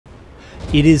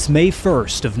It is May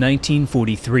 1st of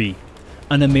 1943.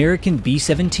 An American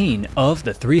B-17 of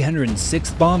the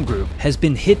 306th Bomb Group has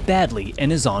been hit badly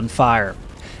and is on fire.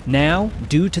 Now,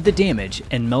 due to the damage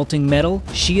and melting metal,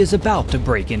 she is about to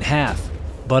break in half.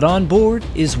 But on board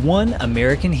is one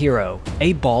American hero,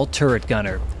 a ball turret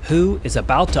gunner, who is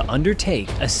about to undertake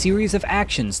a series of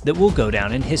actions that will go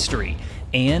down in history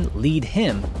and lead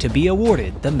him to be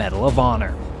awarded the Medal of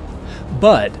Honor.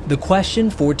 But the question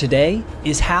for today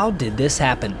is, how did this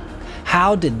happen?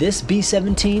 How did this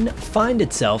B-17 find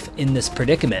itself in this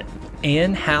predicament?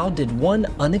 And how did one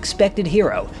unexpected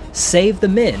hero save the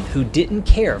men who didn't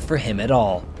care for him at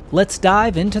all? Let's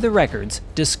dive into the records,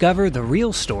 discover the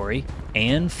real story,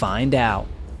 and find out.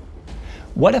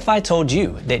 What if I told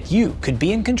you that you could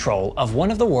be in control of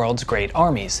one of the world's great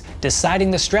armies,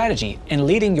 deciding the strategy and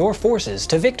leading your forces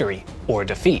to victory or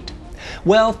defeat?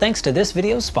 Well, thanks to this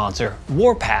video's sponsor,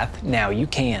 Warpath, now you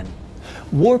can.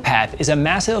 Warpath is a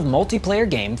massive multiplayer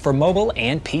game for mobile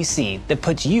and PC that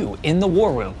puts you in the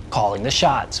war room, calling the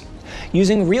shots.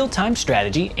 Using real-time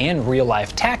strategy and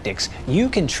real-life tactics, you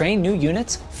can train new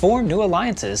units, form new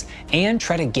alliances, and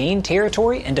try to gain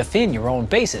territory and defend your own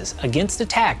bases against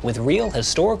attack with real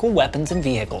historical weapons and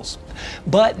vehicles.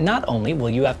 But not only will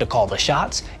you have to call the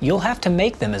shots, you'll have to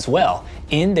make them as well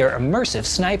in their immersive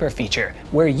sniper feature,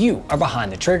 where you are behind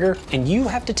the trigger and you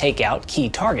have to take out key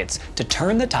targets to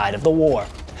turn the tide of the war.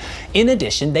 In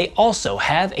addition, they also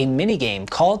have a minigame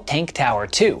called Tank Tower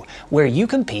 2, where you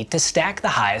compete to stack the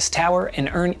highest tower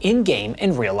and earn in-game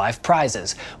and real-life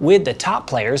prizes, with the top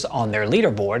players on their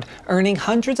leaderboard earning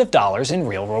hundreds of dollars in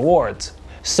real rewards.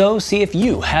 So see if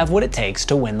you have what it takes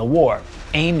to win the war.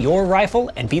 Aim your rifle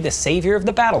and be the savior of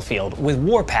the battlefield with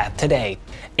Warpath today.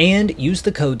 And use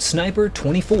the code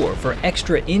SNIPER24 for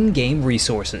extra in-game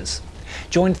resources.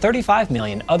 Join 35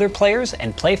 million other players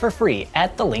and play for free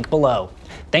at the link below.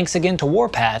 Thanks again to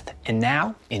Warpath, and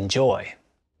now enjoy.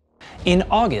 In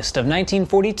August of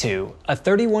 1942, a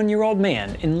 31-year-old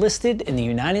man enlisted in the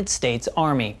United States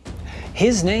Army.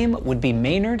 His name would be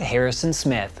Maynard Harrison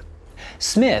Smith.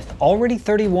 Smith, already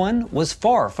 31, was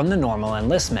far from the normal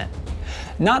enlistment.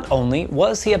 Not only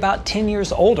was he about 10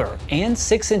 years older and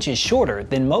 6 inches shorter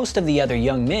than most of the other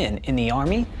young men in the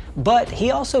Army, but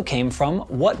he also came from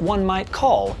what one might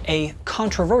call a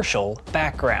controversial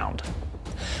background.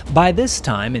 By this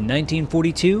time in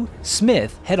 1942,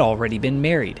 Smith had already been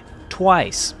married,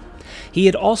 twice. He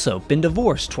had also been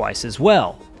divorced twice as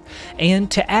well. And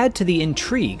to add to the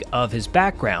intrigue of his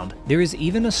background, there is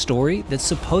even a story that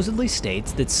supposedly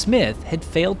states that Smith had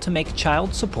failed to make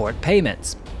child support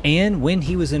payments. And when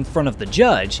he was in front of the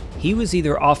judge, he was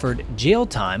either offered jail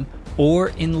time or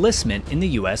enlistment in the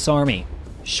U.S. Army.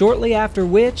 Shortly after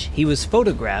which, he was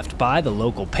photographed by the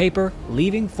local paper,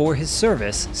 leaving for his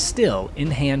service still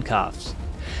in handcuffs.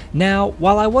 Now,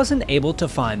 while I wasn't able to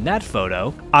find that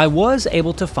photo, I was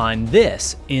able to find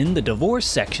this in the divorce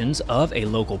sections of a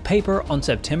local paper on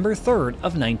September 3rd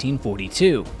of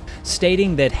 1942,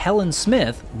 stating that Helen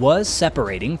Smith was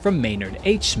separating from Maynard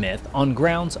H. Smith on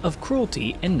grounds of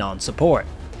cruelty and non-support.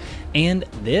 And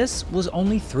this was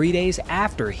only 3 days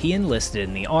after he enlisted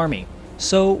in the Army.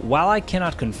 So while I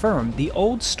cannot confirm the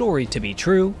old story to be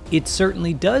true, it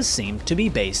certainly does seem to be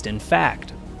based in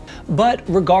fact. But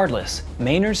regardless,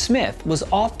 Maynard Smith was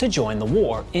off to join the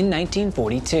war in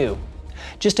 1942.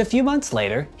 Just a few months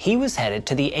later, he was headed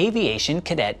to the Aviation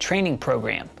Cadet Training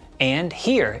Program. And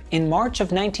here, in March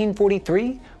of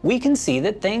 1943, we can see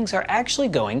that things are actually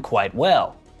going quite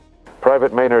well.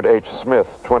 Private Maynard H. Smith,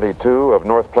 22, of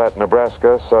North Platte,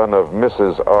 Nebraska, son of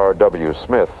Mrs. R.W.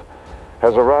 Smith,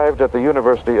 has arrived at the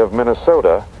University of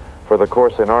Minnesota for the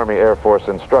course in Army Air Force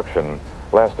instruction,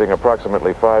 lasting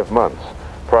approximately 5 months,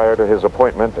 prior to his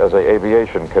appointment as an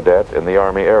aviation cadet in the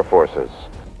Army Air Forces.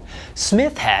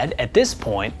 Smith had, at this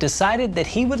point, decided that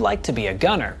he would like to be a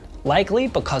gunner, likely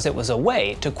because it was a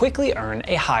way to quickly earn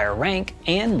a higher rank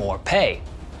and more pay.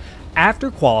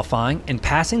 After qualifying and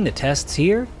passing the tests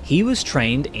here, he was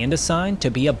trained and assigned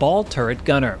to be a ball turret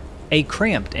gunner, a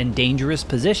cramped and dangerous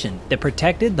position that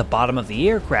protected the bottom of the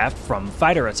aircraft from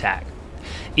fighter attack.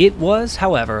 It was,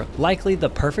 however, likely the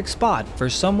perfect spot for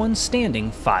someone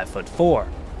standing 5'4".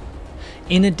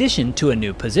 In addition to a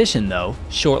new position though,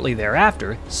 shortly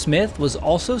thereafter, Smith was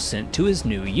also sent to his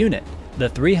new unit, the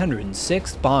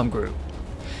 306th Bomb Group.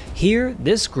 Here,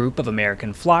 this group of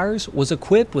American flyers was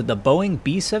equipped with the Boeing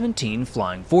B-17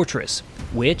 Flying Fortress,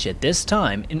 which at this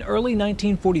time in early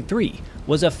 1943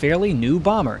 was a fairly new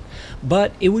bomber,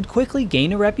 but it would quickly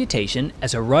gain a reputation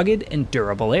as a rugged and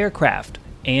durable aircraft,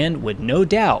 and would no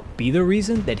doubt be the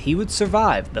reason that he would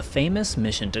survive the famous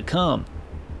mission to come.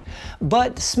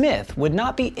 But Smith would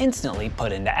not be instantly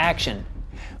put into action.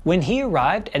 When he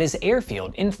arrived at his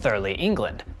airfield in Thurley,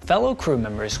 England, fellow crew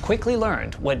members quickly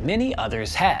learned what many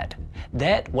others had,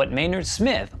 that what Maynard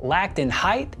Smith lacked in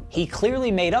height, he clearly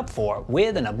made up for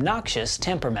with an obnoxious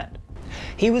temperament.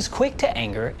 He was quick to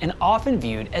anger and often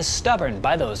viewed as stubborn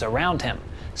by those around him,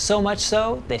 so much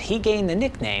so that he gained the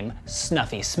nickname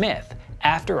Snuffy Smith,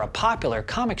 after a popular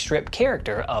comic strip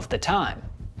character of the time.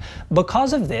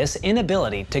 Because of this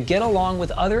inability to get along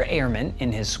with other airmen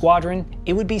in his squadron,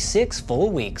 it would be 6 full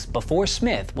weeks before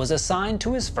Smith was assigned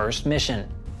to his first mission.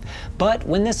 But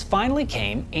when this finally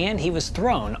came and he was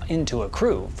thrown into a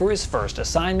crew for his first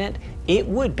assignment, it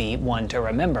would be one to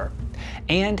remember.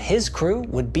 And his crew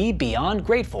would be beyond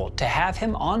grateful to have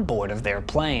him on board of their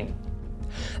plane.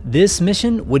 This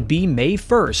mission would be May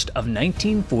 1st of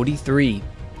 1943.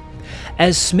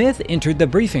 As Smith entered the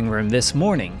briefing room this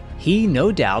morning, he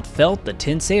no doubt felt the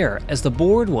tense air as the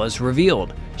board was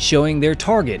revealed, showing their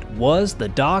target was the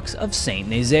docks of St.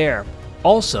 Nazaire,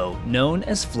 also known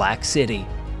as Flak City.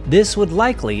 This would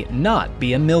likely not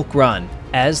be a milk run,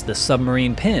 as the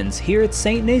submarine pens here at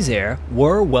St. Nazaire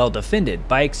were well defended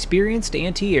by experienced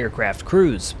anti-aircraft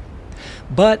crews.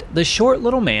 But the short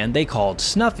little man they called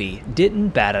Snuffy didn't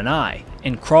bat an eye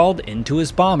and crawled into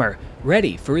his bomber,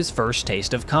 ready for his first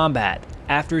taste of combat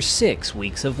after 6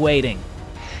 weeks of waiting.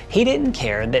 He didn't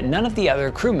care that none of the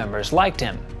other crew members liked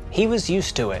him. He was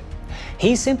used to it.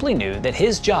 He simply knew that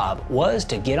his job was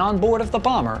to get on board of the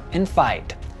bomber and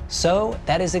fight. So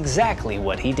that is exactly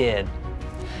what he did.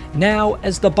 Now,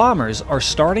 as the bombers are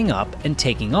starting up and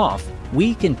taking off,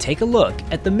 we can take a look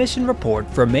at the mission report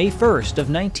for May 1st of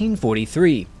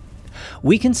 1943.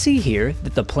 We can see here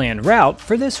that the planned route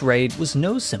for this raid was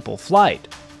no simple flight.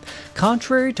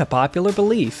 Contrary to popular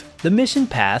belief, the mission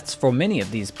paths for many of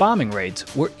these bombing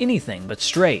raids were anything but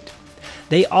straight.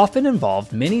 They often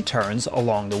involved many turns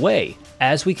along the way,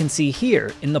 as we can see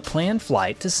here in the planned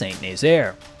flight to St.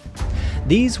 Nazaire.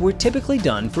 These were typically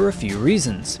done for a few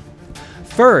reasons.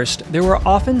 First, there were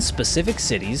often specific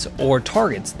cities or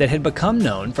targets that had become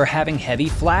known for having heavy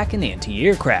flak and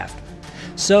anti-aircraft.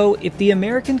 So if the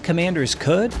American commanders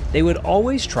could, they would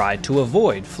always try to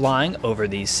avoid flying over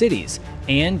these cities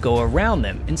and go around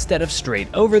them instead of straight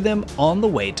over them on the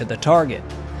way to the target.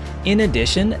 In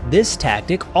addition, this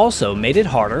tactic also made it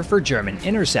harder for German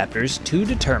interceptors to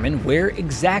determine where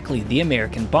exactly the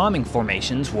American bombing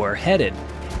formations were headed.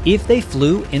 If they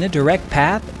flew in a direct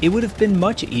path, it would have been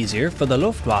much easier for the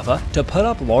Luftwaffe to put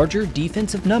up larger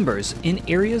defensive numbers in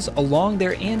areas along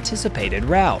their anticipated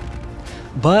route.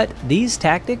 But these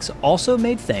tactics also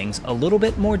made things a little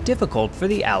bit more difficult for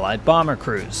the Allied bomber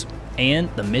crews,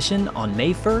 and the mission on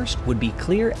May 1st would be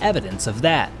clear evidence of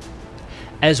that.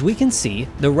 As we can see,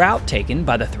 the route taken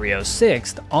by the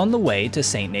 306th on the way to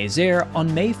St. Nazaire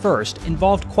on May 1st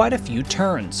involved quite a few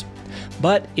turns.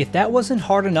 But if that wasn't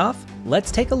hard enough,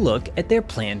 let's take a look at their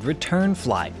planned return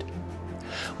flight.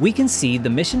 We can see the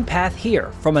mission path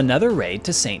here from another raid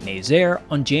to St. Nazaire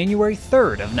on January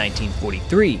 3rd of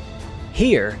 1943.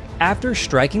 Here, after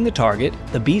striking the target,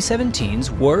 the B-17s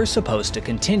were supposed to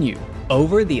continue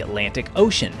over the Atlantic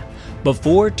Ocean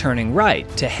before turning right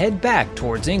to head back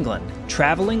towards England,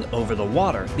 traveling over the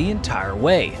water the entire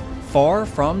way, far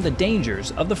from the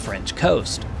dangers of the French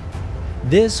coast.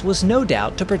 This was no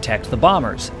doubt to protect the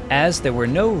bombers, as there were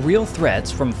no real threats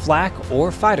from flak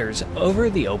or fighters over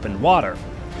the open water.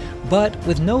 But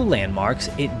with no landmarks,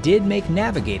 it did make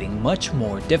navigating much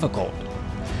more difficult.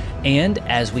 And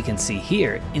as we can see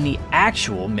here, in the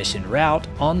actual mission route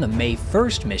on the May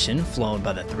 1st mission flown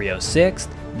by the 306th,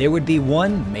 there would be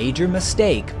one major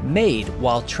mistake made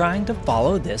while trying to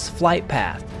follow this flight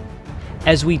path.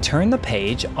 As we turn the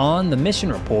page on the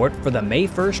mission report for the May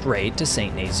 1st raid to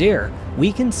St. Nazaire,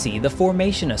 we can see the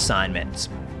formation assignments.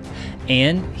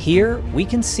 And here we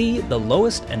can see the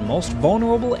lowest and most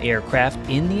vulnerable aircraft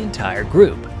in the entire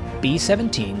group,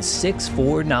 B-17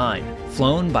 649,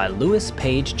 flown by Lewis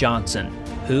Page Johnson,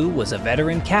 who was a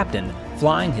veteran captain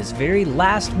flying his very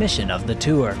last mission of the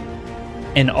tour.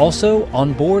 And also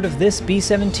on board of this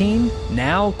B-17,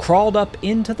 now crawled up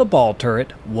into the ball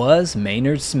turret, was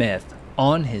Maynard Smith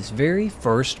on his very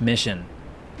first mission.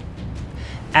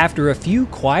 After a few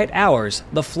quiet hours,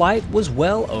 the flight was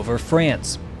well over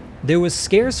France. There was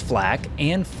scarce flak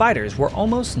and fighters were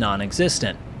almost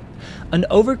non-existent. An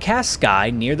overcast sky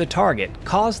near the target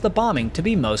caused the bombing to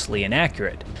be mostly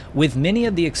inaccurate, with many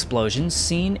of the explosions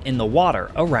seen in the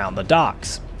water around the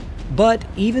docks. But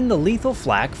even the lethal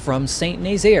flak from St.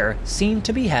 Nazaire seemed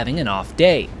to be having an off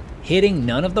day, hitting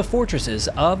none of the fortresses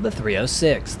of the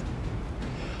 306th.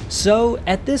 So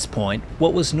at this point,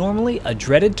 what was normally a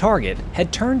dreaded target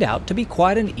had turned out to be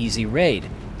quite an easy raid,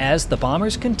 as the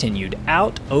bombers continued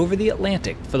out over the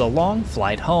Atlantic for the long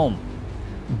flight home.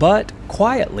 But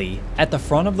quietly, at the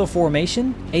front of the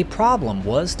formation, a problem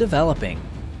was developing.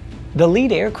 The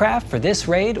lead aircraft for this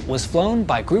raid was flown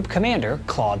by Group Commander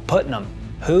Claude Putnam,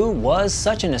 who was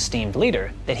such an esteemed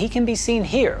leader that he can be seen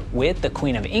here with the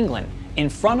Queen of England in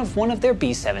front of one of their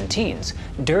B-17s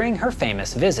during her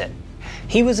famous visit.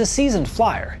 He was a seasoned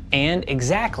flyer and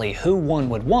exactly who one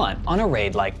would want on a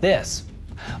raid like this.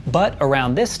 But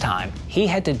around this time, he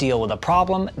had to deal with a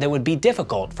problem that would be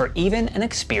difficult for even an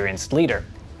experienced leader.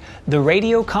 The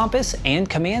radio compass and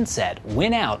command set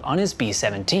went out on his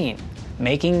B-17,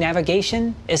 making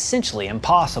navigation essentially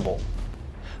impossible.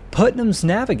 Putnam's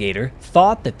navigator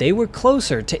thought that they were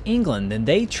closer to England than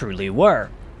they truly were,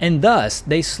 and thus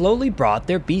they slowly brought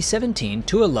their B-17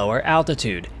 to a lower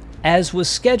altitude, as was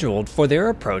scheduled for their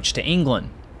approach to England.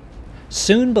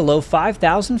 Soon below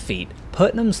 5,000 feet,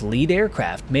 Putnam's lead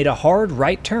aircraft made a hard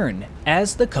right turn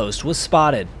as the coast was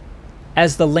spotted.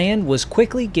 As the land was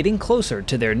quickly getting closer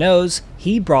to their nose,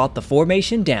 he brought the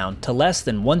formation down to less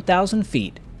than 1,000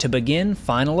 feet to begin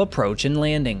final approach and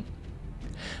landing.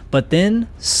 But then,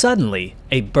 suddenly,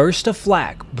 a burst of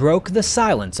flak broke the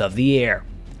silence of the air.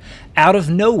 Out of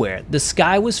nowhere, the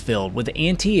sky was filled with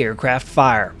anti-aircraft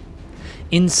fire.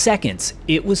 In seconds,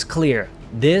 it was clear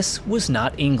this was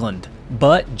not England,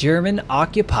 but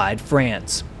German-occupied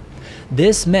France.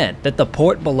 This meant that the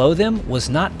port below them was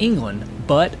not England,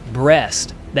 but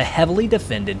Brest, the heavily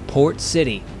defended port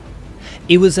city.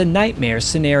 It was a nightmare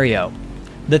scenario.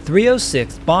 The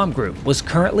 306th Bomb Group was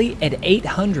currently at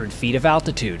 800 feet of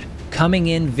altitude, coming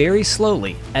in very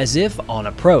slowly, as if on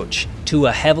approach, to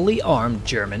a heavily armed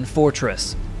German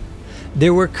fortress.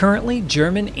 There were currently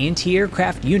German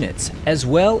anti-aircraft units, as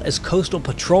well as coastal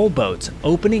patrol boats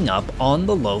opening up on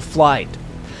the low flight.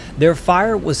 Their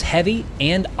fire was heavy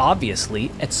and obviously,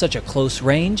 at such a close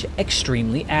range,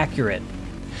 extremely accurate.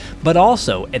 But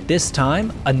also, at this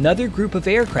time, another group of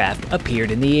aircraft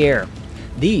appeared in the air.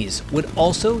 These would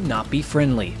also not be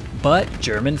friendly, but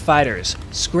German fighters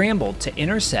scrambled to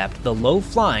intercept the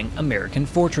low-flying American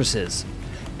fortresses.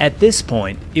 At this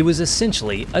point, it was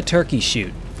essentially a turkey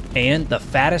shoot, and the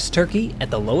fattest turkey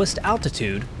at the lowest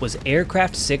altitude was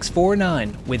Aircraft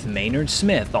 649 with Maynard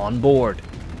Smith on board.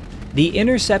 The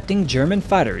intercepting German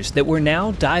fighters that were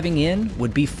now diving in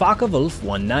would be Focke-Wulf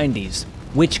 190s,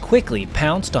 which quickly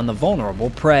pounced on the vulnerable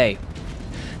prey.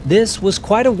 This was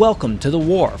quite a welcome to the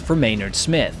war for Maynard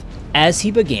Smith, as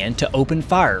he began to open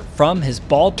fire from his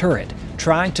ball turret,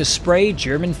 trying to spray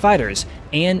German fighters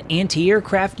and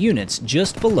anti-aircraft units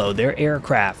just below their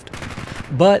aircraft.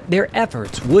 But their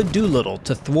efforts would do little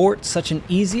to thwart such an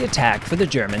easy attack for the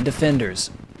German defenders.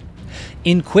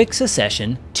 In quick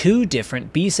succession, two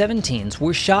different B-17s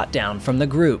were shot down from the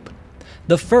group.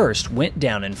 The first went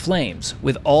down in flames,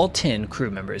 with all 10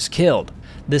 crew members killed.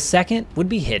 The second would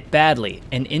be hit badly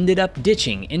and ended up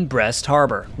ditching in Brest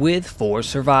Harbor, with 4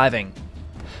 surviving.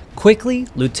 Quickly,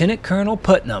 Lieutenant Colonel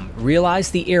Putnam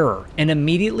realized the error and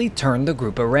immediately turned the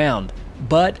group around,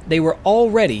 but they were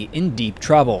already in deep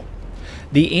trouble.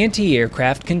 The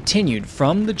anti-aircraft continued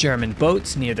from the German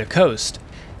boats near the coast,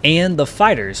 and the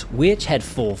fighters, which had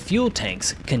full fuel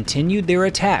tanks, continued their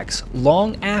attacks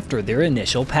long after their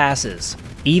initial passes,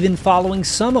 even following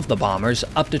some of the bombers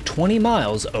up to 20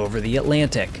 miles over the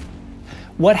Atlantic.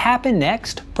 What happened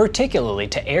next, particularly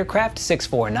to Aircraft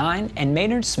 649 and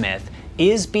Maynard Smith,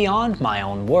 is beyond my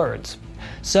own words.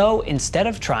 So instead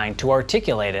of trying to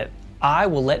articulate it, I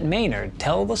will let Maynard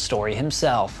tell the story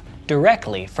himself,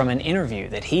 directly from an interview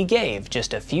that he gave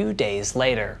just a few days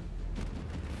later.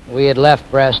 We had left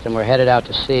Brest and were headed out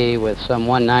to sea with some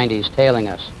 190s tailing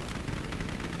us.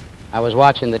 I was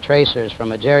watching the tracers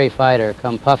from a Jerry fighter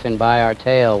come puffing by our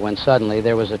tail when suddenly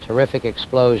there was a terrific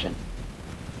explosion.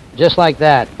 Just like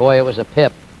that, boy, it was a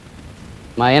pip.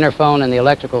 My interphone and the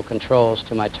electrical controls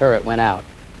to my turret went out.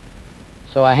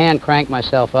 So I hand cranked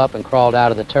myself up and crawled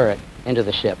out of the turret into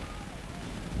the ship.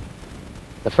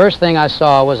 The first thing I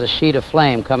saw was a sheet of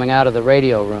flame coming out of the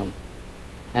radio room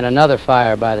and another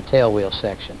fire by the tailwheel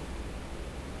section.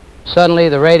 Suddenly,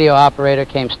 the radio operator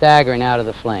came staggering out of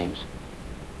the flames.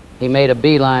 He made a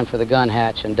beeline for the gun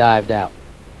hatch and dived out.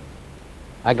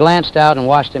 I glanced out and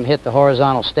watched him hit the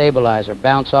horizontal stabilizer,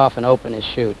 bounce off and open his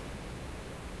chute.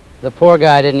 The poor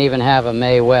guy didn't even have a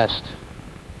Mae West.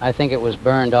 I think it was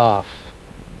burned off.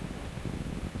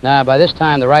 Now, by this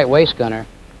time, the right waist gunner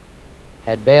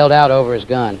had bailed out over his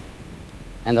gun,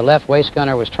 and the left waist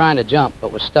gunner was trying to jump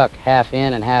but was stuck half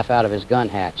in and half out of his gun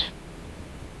hatch.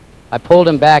 I pulled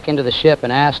him back into the ship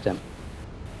and asked him,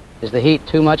 "Is the heat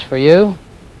too much for you?"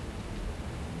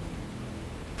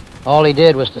 All he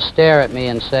did was to stare at me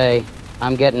and say,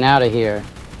 I'm getting out of here.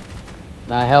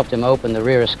 I helped him open the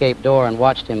rear escape door and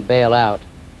watched him bail out.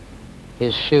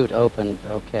 His chute opened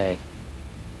okay.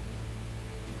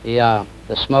 The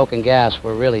smoke and gas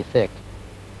were really thick.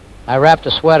 I wrapped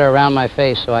a sweater around my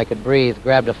face so I could breathe,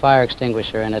 grabbed a fire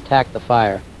extinguisher, and attacked the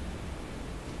fire.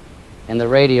 In the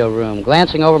radio room,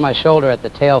 glancing over my shoulder at the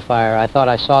tail fire, I thought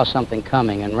I saw something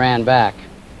coming and ran back.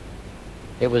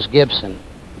 It was Gibson,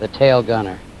 the tail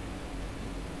gunner,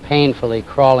 painfully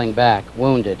crawling back,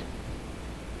 wounded.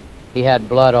 He had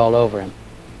blood all over him.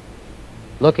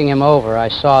 Looking him over, I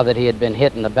saw that he had been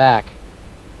hit in the back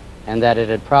and that it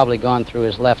had probably gone through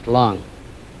his left lung.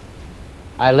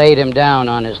 I laid him down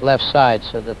on his left side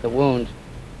so that the wound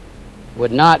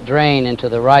would not drain into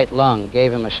the right lung,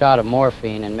 gave him a shot of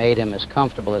morphine, and made him as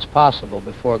comfortable as possible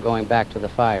before going back to the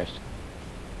fires.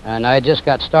 And I just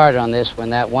got started on this when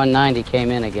that 190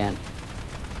 came in again.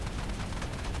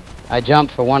 I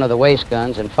jumped for one of the waist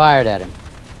guns and fired at him.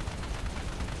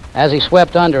 As he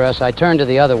swept under us, I turned to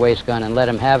the other waist gun and let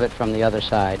him have it from the other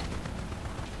side.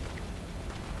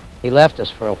 He left us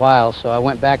for a while, so I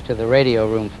went back to the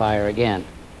radio room fire again.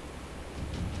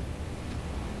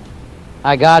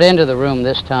 I got into the room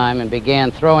this time and began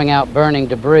throwing out burning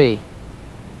debris.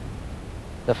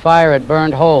 The fire had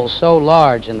burned holes so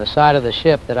large in the side of the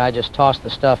ship that I just tossed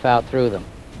the stuff out through them.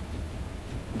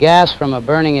 Gas from a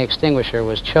burning extinguisher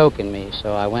was choking me,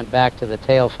 so I went back to the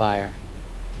tail fire.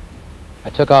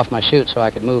 I took off my chute so I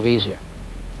could move easier.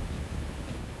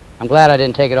 I'm glad I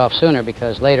didn't take it off sooner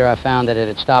because later I found that it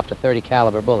had stopped a .30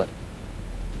 caliber bullet.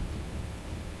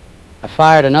 I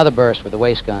fired another burst with the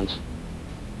waist guns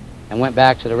and went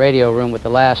back to the radio room with the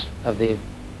last of the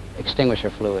extinguisher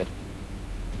fluid.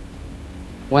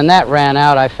 When that ran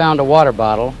out, I found a water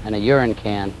bottle and a urine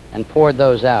can and poured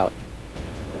those out.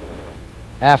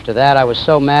 After that, I was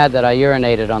so mad that I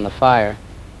urinated on the fire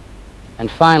and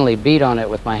finally beat on it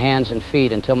with my hands and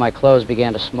feet until my clothes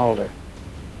began to smolder.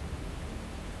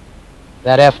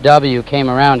 That FW came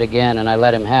around again and I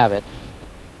let him have it.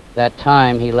 That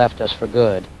time he left us for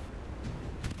good.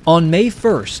 On May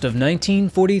 1st of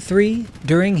 1943,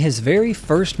 during his very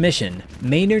first mission,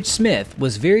 Maynard Smith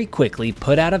was very quickly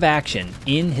put out of action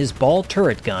in his ball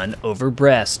turret gun over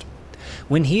Brest.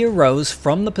 When he arose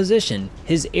from the position,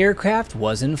 his aircraft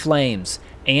was in flames,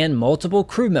 and multiple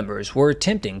crew members were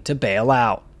attempting to bail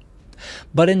out.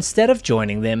 But instead of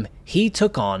joining them, he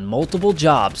took on multiple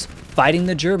jobs, fighting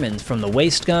the Germans from the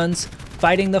waist guns,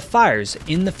 fighting the fires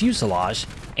in the fuselage,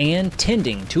 and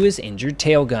tending to his injured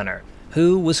tail gunner,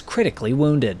 who was critically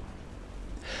wounded.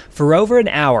 For over an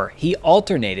hour, he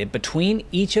alternated between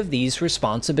each of these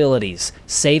responsibilities,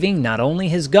 saving not only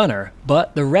his gunner,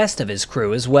 but the rest of his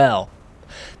crew as well.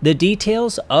 The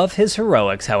details of his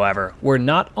heroics, however, were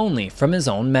not only from his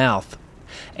own mouth.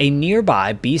 A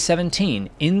nearby B-17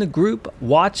 in the group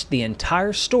watched the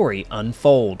entire story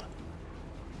unfold.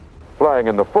 Flying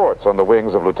in the forts on the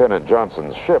wings of Lieutenant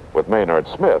Johnson's ship with Maynard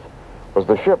Smith was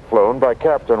the ship flown by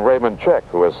Captain Raymond Check,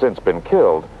 who has since been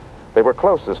killed. They were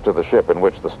closest to the ship in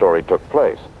which the story took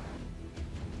place.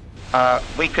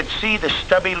 We could see the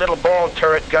stubby little ball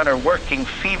turret gunner working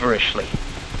feverishly,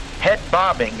 head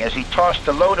bobbing as he tossed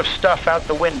a load of stuff out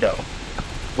the window,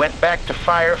 went back to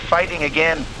fire, fighting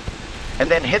again, and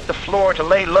then hit the floor to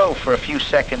lay low for a few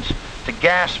seconds to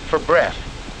gasp for breath.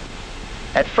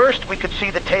 At first we could see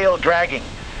the tail dragging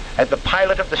as the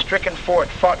pilot of the stricken fort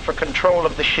fought for control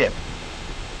of the ship.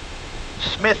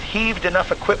 Smith heaved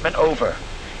enough equipment over,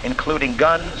 including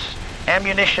guns,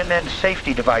 ammunition, and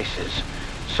safety devices,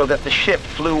 so that the ship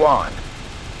flew on.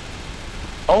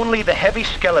 Only the heavy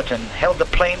skeleton held the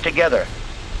plane together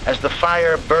as the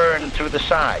fire burned through the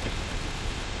side.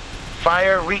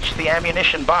 Fire reached the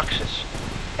ammunition boxes,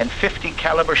 and .50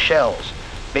 caliber shells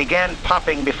began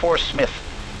popping before Smith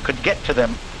could get to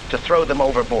them to throw them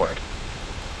overboard.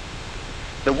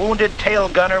 The wounded tail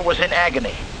gunner was in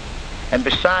agony, and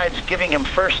besides giving him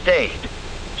first aid,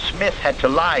 Smith had to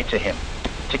lie to him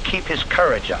to keep his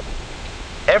courage up.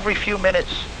 Every few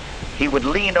minutes, he would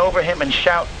lean over him and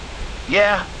shout,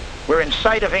 "Yeah, we're in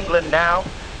sight of England now.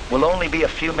 We'll only be a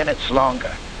few minutes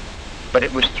longer." But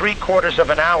it was 3/4 of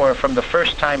an hour from the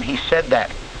first time he said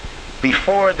that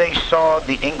before they saw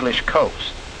the English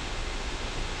coast.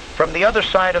 From the other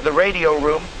side of the radio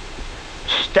room,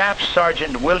 Staff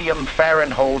Sergeant William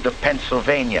Farrenhold of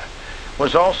Pennsylvania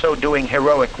was also doing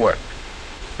heroic work,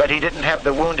 but he didn't have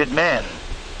the wounded men,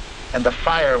 and the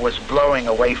fire was blowing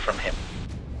away from him.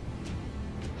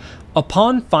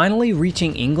 Upon finally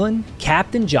reaching England,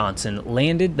 Captain Johnson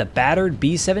landed the battered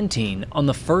B-17 on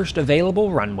the first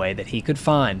available runway that he could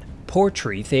find,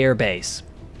 Portreath Air Base.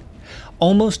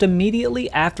 Almost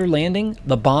immediately after landing,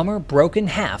 the bomber broke in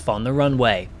half on the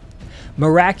runway.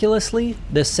 Miraculously,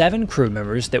 the 7 crew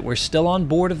members that were still on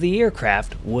board of the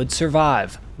aircraft would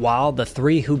survive, while the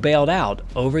 3 who bailed out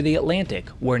over the Atlantic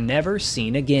were never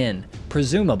seen again,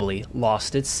 presumably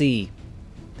lost at sea.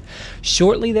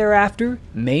 Shortly thereafter,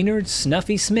 Maynard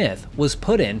 "Snuffy" Smith was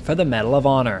put in for the Medal of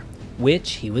Honor,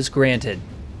 which he was granted.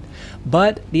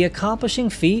 But the accomplishing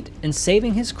feat in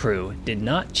saving his crew did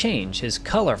not change his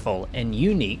colorful and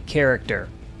unique character.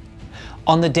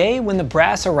 On the day when the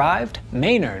brass arrived,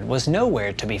 Maynard was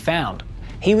nowhere to be found.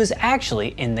 He was actually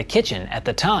in the kitchen at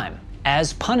the time,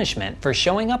 as punishment for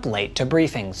showing up late to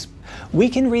briefings. We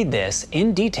can read this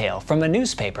in detail from a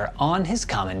newspaper on his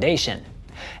commendation.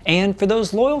 And for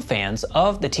those loyal fans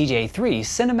of the TJ3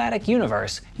 cinematic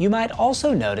universe, you might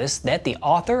also notice that the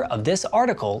author of this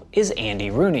article is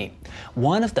Andy Rooney,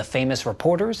 one of the famous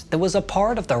reporters that was a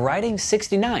part of the Writing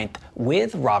 69th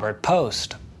with Robert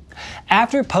Post.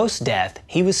 After Post's death,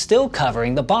 he was still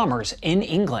covering the bombers in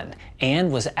England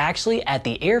and was actually at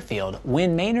the airfield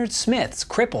when Maynard Smith's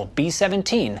crippled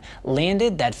B-17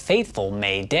 landed that fateful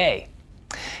May day.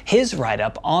 His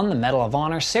write-up on the Medal of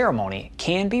Honor ceremony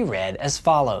can be read as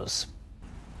follows.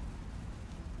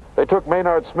 They took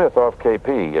Maynard Smith off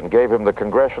KP and gave him the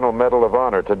Congressional Medal of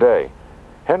Honor today.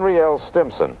 Henry L.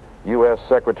 Stimson, U.S.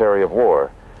 Secretary of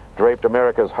War, draped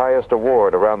America's highest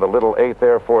award around the little 8th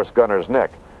Air Force gunner's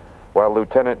neck, while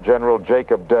Lieutenant General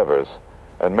Jacob Devers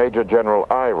and Major General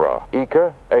Ira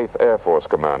Ika, 8th Air Force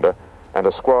Commander, and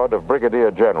a squad of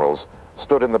brigadier generals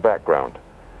stood in the background.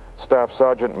 Staff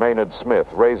Sergeant Maynard Smith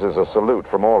raises a salute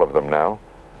from all of them now.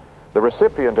 The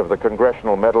recipient of the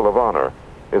Congressional Medal of Honor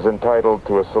is entitled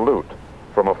to a salute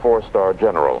from a 4-star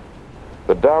general.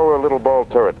 The dour little ball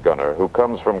turret gunner, who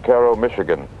comes from Cairo,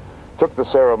 Michigan, took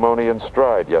the ceremony in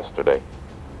stride yesterday.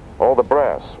 All the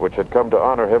brass, which had come to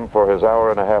honor him for his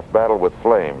hour-and-a-half battle with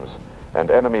flames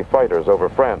and enemy fighters over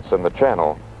France and the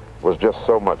Channel, was just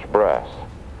so much brass.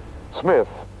 Smith,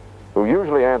 who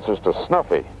usually answers to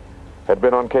Snuffy, had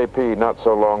been on KP not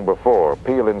so long before,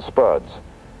 peeling spuds.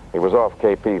 He was off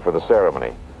KP for the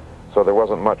ceremony, so there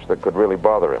wasn't much that could really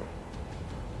bother him.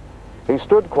 He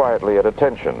stood quietly at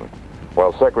attention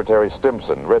while Secretary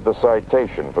Stimson read the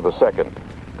citation for the 2nd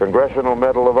Congressional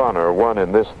Medal of Honor won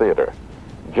in this theater.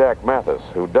 Jack Mathis,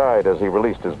 who died as he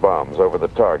released his bombs over the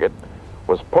target,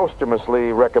 was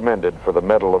posthumously recommended for the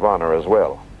Medal of Honor as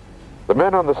well. The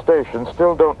men on the station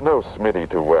still don't know Smitty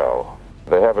too well.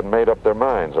 They haven't made up their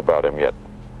minds about him yet.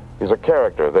 He's a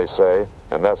character, they say,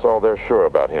 and that's all they're sure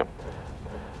about him.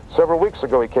 Several weeks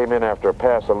ago he came in after a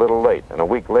pass a little late, and a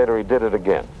week later he did it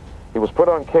again. He was put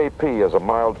on KP as a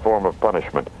mild form of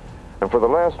punishment, and for the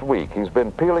last week he's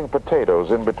been peeling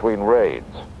potatoes in between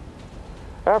raids.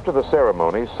 After the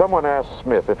ceremony, someone asked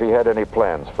Smith if he had any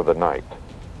plans for the night.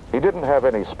 He didn't have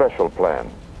any special plan.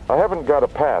 "I haven't got a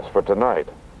pass for tonight,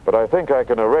 but I think I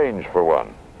can arrange for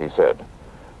one," he said.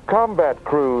 Combat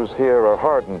crews here are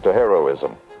hardened to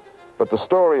heroism, but the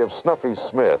story of Snuffy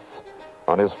Smith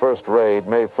on his first raid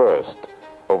May 1st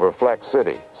over Flack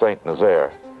City, St.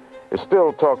 Nazaire, is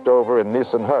still talked over in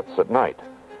Nissen huts at night.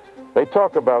 They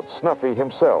talk about Snuffy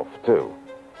himself, too.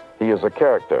 He is a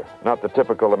character, not the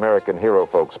typical American hero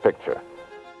folks picture.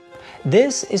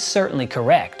 This is certainly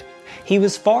correct. He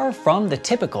was far from the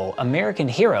typical American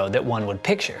hero that one would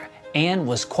picture, and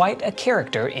was quite a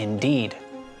character indeed.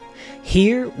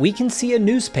 Here we can see a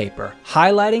newspaper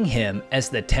highlighting him as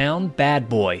the town bad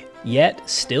boy, yet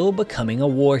still becoming a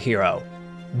war hero.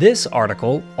 This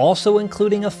article also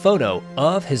including a photo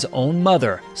of his own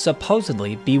mother,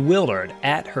 supposedly bewildered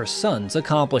at her son's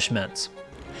accomplishments.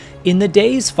 In the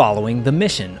days following the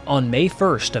mission on May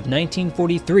 1st of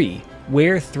 1943,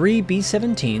 where 3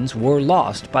 B-17s were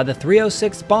lost by the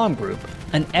 306th Bomb Group,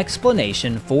 an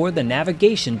explanation for the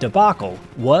navigation debacle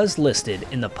was listed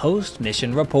in the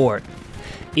post-mission report.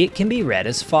 It can be read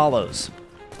as follows.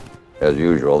 As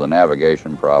usual, the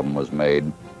navigation problem was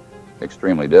made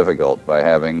extremely difficult by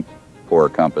having poor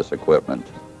compass equipment.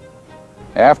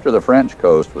 After the French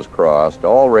coast was crossed,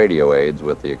 all radio aids,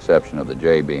 with the exception of the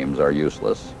J-beams, are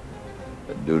useless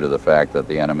due to the fact that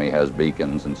the enemy has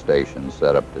beacons and stations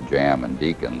set up to jam and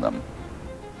deacon them.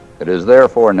 It is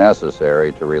therefore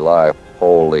necessary to rely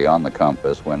wholly on the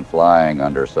compass when flying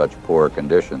under such poor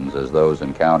conditions as those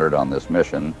encountered on this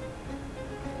mission,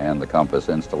 and the compass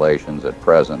installations at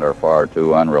present are far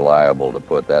too unreliable to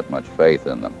put that much faith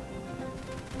in them.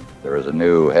 There is a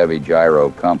new heavy gyro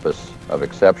compass of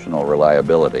exceptional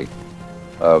reliability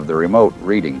of the remote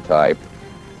reading type,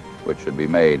 which should be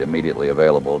made immediately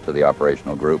available to the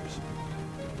operational groups.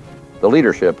 The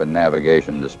leadership in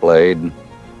navigation displayed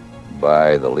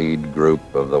by the lead group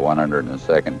of the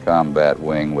 102nd Combat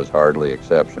Wing was hardly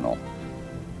exceptional.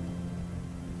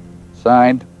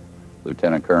 Signed,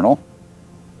 Lieutenant Colonel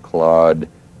Claude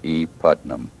E.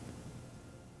 Putnam.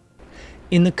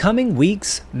 In the coming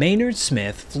weeks, Maynard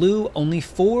Smith flew only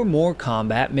 4 more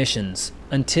combat missions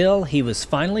until he was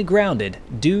finally grounded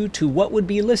due to what would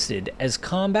be listed as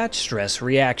combat stress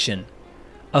reaction.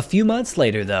 A few months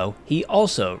later, though, he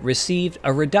also received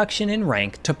a reduction in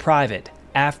rank to private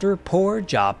after poor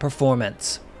job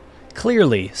performance.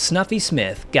 Clearly, Snuffy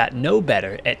Smith got no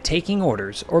better at taking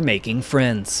orders or making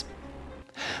friends.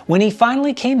 When he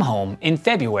finally came home in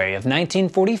February of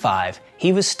 1945,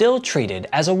 he was still treated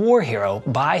as a war hero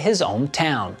by his own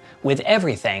town, with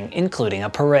everything including a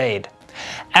parade.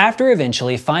 After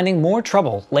eventually finding more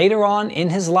trouble later on in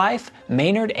his life,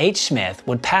 Maynard H. Smith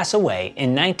would pass away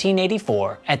in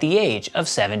 1984 at the age of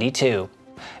 72.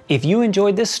 If you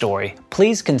enjoyed this story,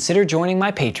 please consider joining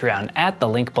my Patreon at the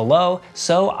link below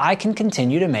so I can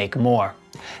continue to make more.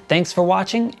 Thanks for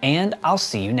watching, and I'll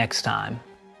see you next time.